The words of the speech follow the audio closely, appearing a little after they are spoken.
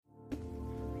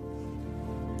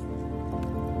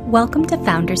Welcome to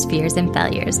Founders, Fears, and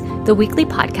Failures, the weekly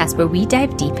podcast where we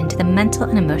dive deep into the mental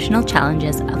and emotional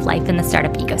challenges of life in the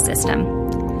startup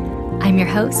ecosystem. I'm your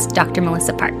host, Dr.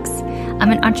 Melissa Parks. I'm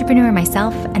an entrepreneur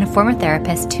myself and a former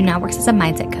therapist who now works as a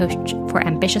mindset coach for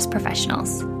ambitious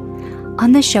professionals.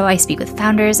 On this show, I speak with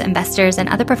founders, investors, and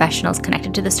other professionals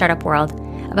connected to the startup world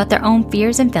about their own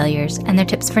fears and failures and their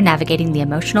tips for navigating the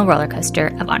emotional roller coaster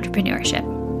of entrepreneurship.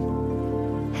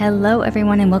 Hello,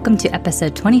 everyone, and welcome to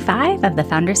episode 25 of the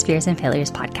Founders, Fears, and Failures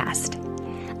podcast.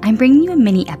 I'm bringing you a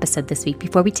mini episode this week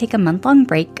before we take a month-long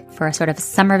break for a sort of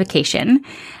summer vacation.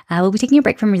 We'll be taking a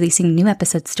break from releasing new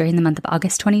episodes during the month of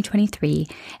August 2023,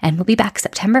 and we'll be back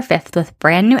September 5th with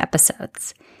brand new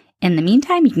episodes. In the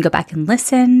meantime, you can go back and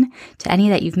listen to any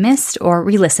that you've missed or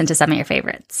re-listen to some of your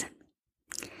favorites.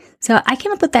 So I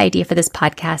came up with the idea for this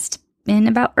podcast in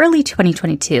about early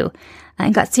 2022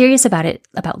 and got serious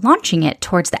about launching it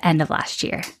towards the end of last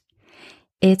year.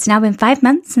 It's now been 5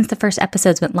 months since the first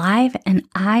episodes went live, and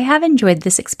I have enjoyed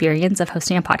this experience of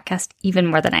hosting a podcast even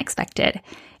more than I expected.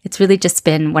 It's really just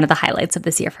been one of the highlights of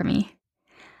this year for me.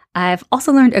 I've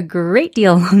also learned a great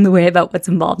deal along the way about what's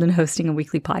involved in hosting a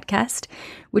weekly podcast,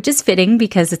 which is fitting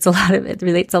because it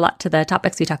relates a lot to the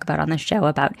topics we talk about on the show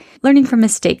about learning from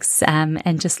mistakes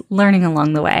and just learning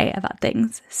along the way about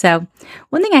things. So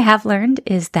one thing I have learned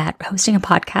is that hosting a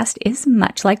podcast is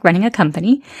much like running a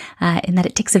company in that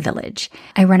it takes a village.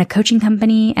 I run a coaching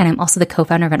company and I'm also the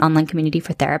co-founder of an online community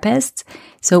for therapists.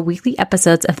 So weekly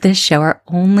episodes of this show are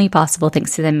only possible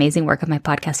thanks to the amazing work of my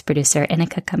podcast producer,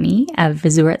 Inika Kami of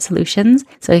Vizurat Solutions.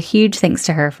 So a huge thanks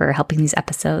to her for helping these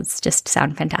episodes just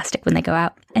sound fantastic when they go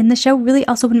out. And the show really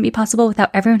also wouldn't be possible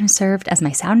without everyone who served as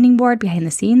my sounding board behind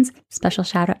the scenes. Special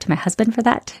shout out to my husband for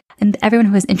that. And everyone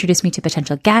who has introduced me to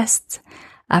potential guests.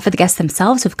 For the guests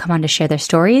themselves who've come on to share their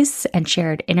stories and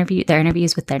shared their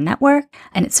interviews with their network.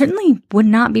 And it certainly would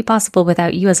not be possible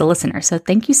without you as a listener. So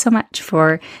thank you so much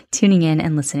for tuning in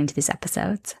and listening to these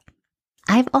episodes.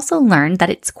 I've also learned that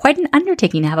it's quite an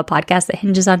undertaking to have a podcast that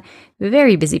hinges on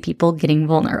very busy people getting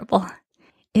vulnerable.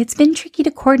 It's been tricky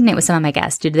to coordinate with some of my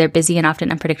guests due to their busy and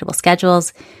often unpredictable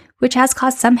schedules, which has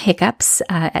caused some hiccups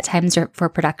at times for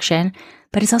production,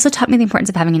 but it's also taught me the importance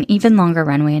of having an even longer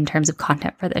runway in terms of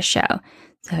content for this show.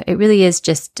 So it really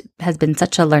has been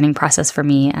such a learning process for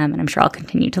me, and I'm sure I'll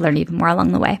continue to learn even more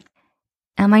along the way.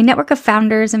 My network of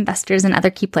founders, investors, and other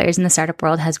key players in the startup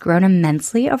world has grown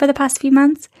immensely over the past few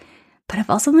months. But I've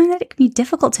also learned that it can be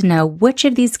difficult to know which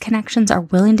of these connections are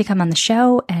willing to come on the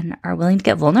show and are willing to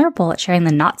get vulnerable at sharing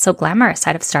the not so glamorous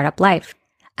side of startup life.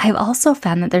 I've also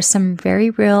found that there's some very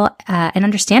real and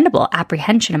understandable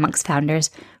apprehension amongst founders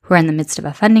who are in the midst of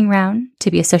a funding round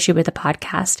to be associated with a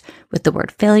podcast with the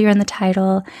word failure in the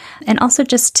title, and also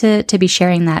just to be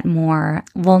sharing that more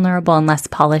vulnerable and less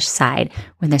polished side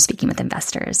when they're speaking with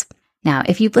investors. Now,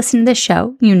 if you've listened to this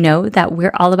show, you know that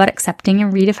we're all about accepting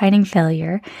and redefining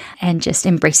failure and just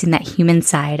embracing that human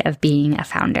side of being a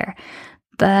founder.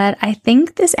 But I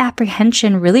think this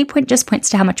apprehension really points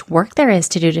to how much work there is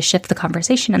to do to shift the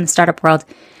conversation in the startup world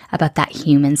about that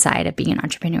human side of being an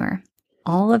entrepreneur.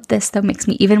 All of this, though, makes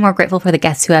me even more grateful for the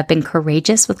guests who have been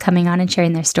courageous with coming on and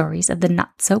sharing their stories of the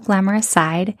not-so-glamorous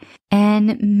side.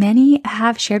 And many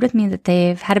have shared with me that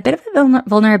they've had a bit of a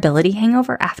vulnerability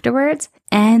hangover afterwards,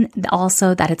 and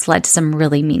also that it's led to some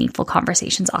really meaningful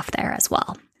conversations off there as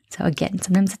well. So again,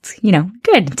 sometimes it's,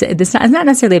 good. It's not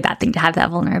necessarily a bad thing to have that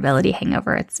vulnerability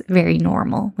hangover. It's very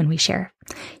normal when we share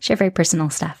very personal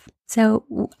stuff. So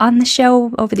on the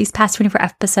show, over these past 24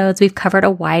 episodes, we've covered a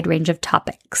wide range of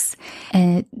topics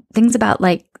and things about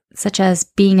such as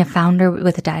being a founder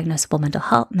with a diagnosable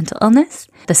mental illness,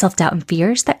 the self-doubt and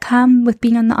fears that come with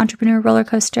being on the entrepreneur roller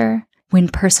coaster, when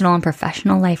personal and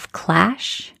professional life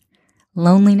clash,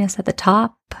 loneliness at the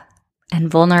top, and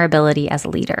vulnerability as a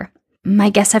leader.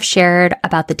 My guests have shared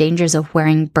about the dangers of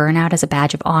wearing burnout as a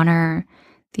badge of honor,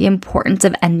 the importance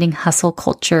of ending hustle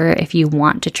culture if you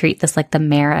want to treat this like a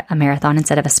marathon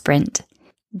instead of a sprint,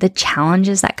 the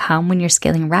challenges that come when you're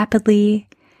scaling rapidly,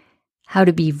 how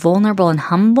to be vulnerable and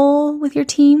humble with your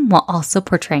team while also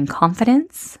portraying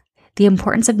confidence, the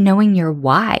importance of knowing your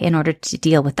why in order to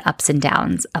deal with the ups and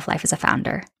downs of life as a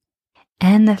founder,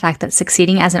 and the fact that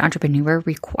succeeding as an entrepreneur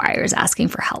requires asking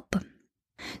for help.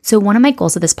 So one of my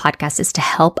goals of this podcast is to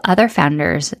help other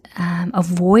founders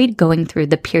avoid going through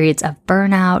the periods of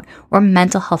burnout or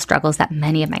mental health struggles that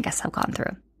many of my guests have gone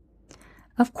through.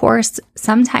 Of course,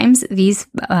 sometimes these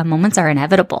moments are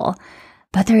inevitable,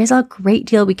 but there is a great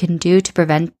deal we can do to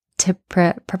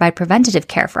provide preventative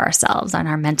care for ourselves and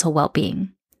our mental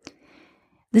well-being.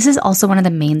 This is also one of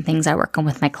the main things I work on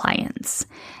with my clients.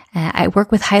 I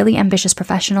work with highly ambitious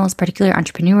professionals, particularly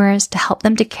entrepreneurs, to help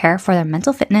them to care for their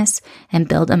mental fitness and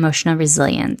build emotional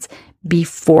resilience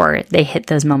before they hit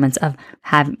those moments of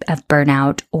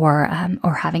burnout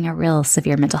or having a real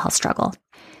severe mental health struggle.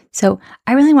 So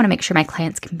I really want to make sure my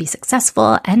clients can be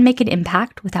successful and make an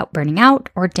impact without burning out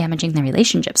or damaging their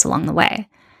relationships along the way.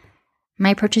 My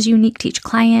approach is unique to each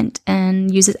client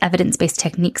and uses evidence-based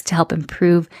techniques to help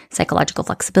improve psychological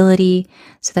flexibility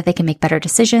so that they can make better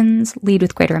decisions, lead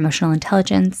with greater emotional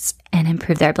intelligence, and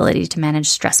improve their ability to manage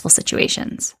stressful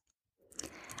situations.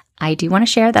 I do want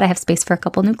to share that I have space for a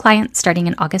couple new clients starting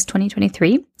in August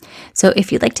 2023. So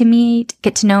if you'd like to meet,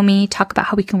 get to know me, talk about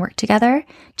how we can work together,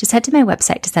 just head to my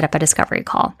website to set up a discovery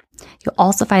call. You'll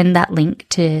also find that link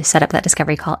to set up that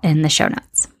discovery call in the show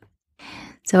notes.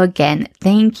 So again,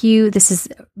 thank you. This has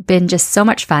been just so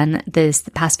much fun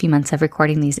the past few months of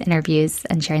recording these interviews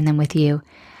and sharing them with you.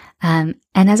 And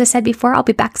as I said before, I'll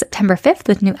be back September 5th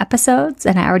with new episodes,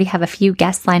 and I already have a few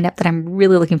guests lined up that I'm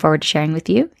really looking forward to sharing with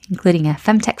you, including a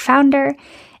femtech founder,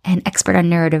 an expert on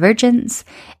neurodivergence,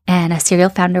 and a serial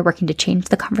founder working to change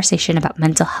the conversation about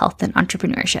mental health and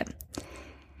entrepreneurship.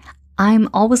 I'm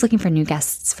always looking for new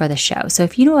guests for the show. So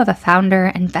if you know of a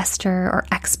founder, investor, or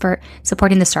expert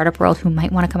supporting the startup world who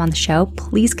might want to come on the show,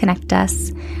 please connect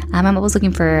us. I'm always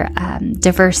looking for a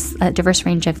diverse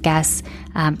range of guests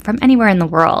from anywhere in the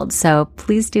world. So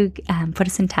please do put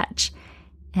us in touch.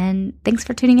 And thanks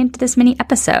for tuning into this mini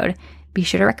episode. Be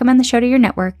sure to recommend the show to your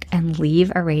network and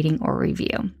leave a rating or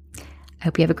review. I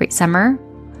hope you have a great summer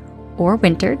or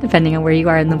winter, depending on where you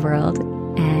are in the world.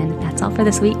 And that's all for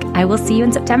this week. I will see you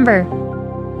in September.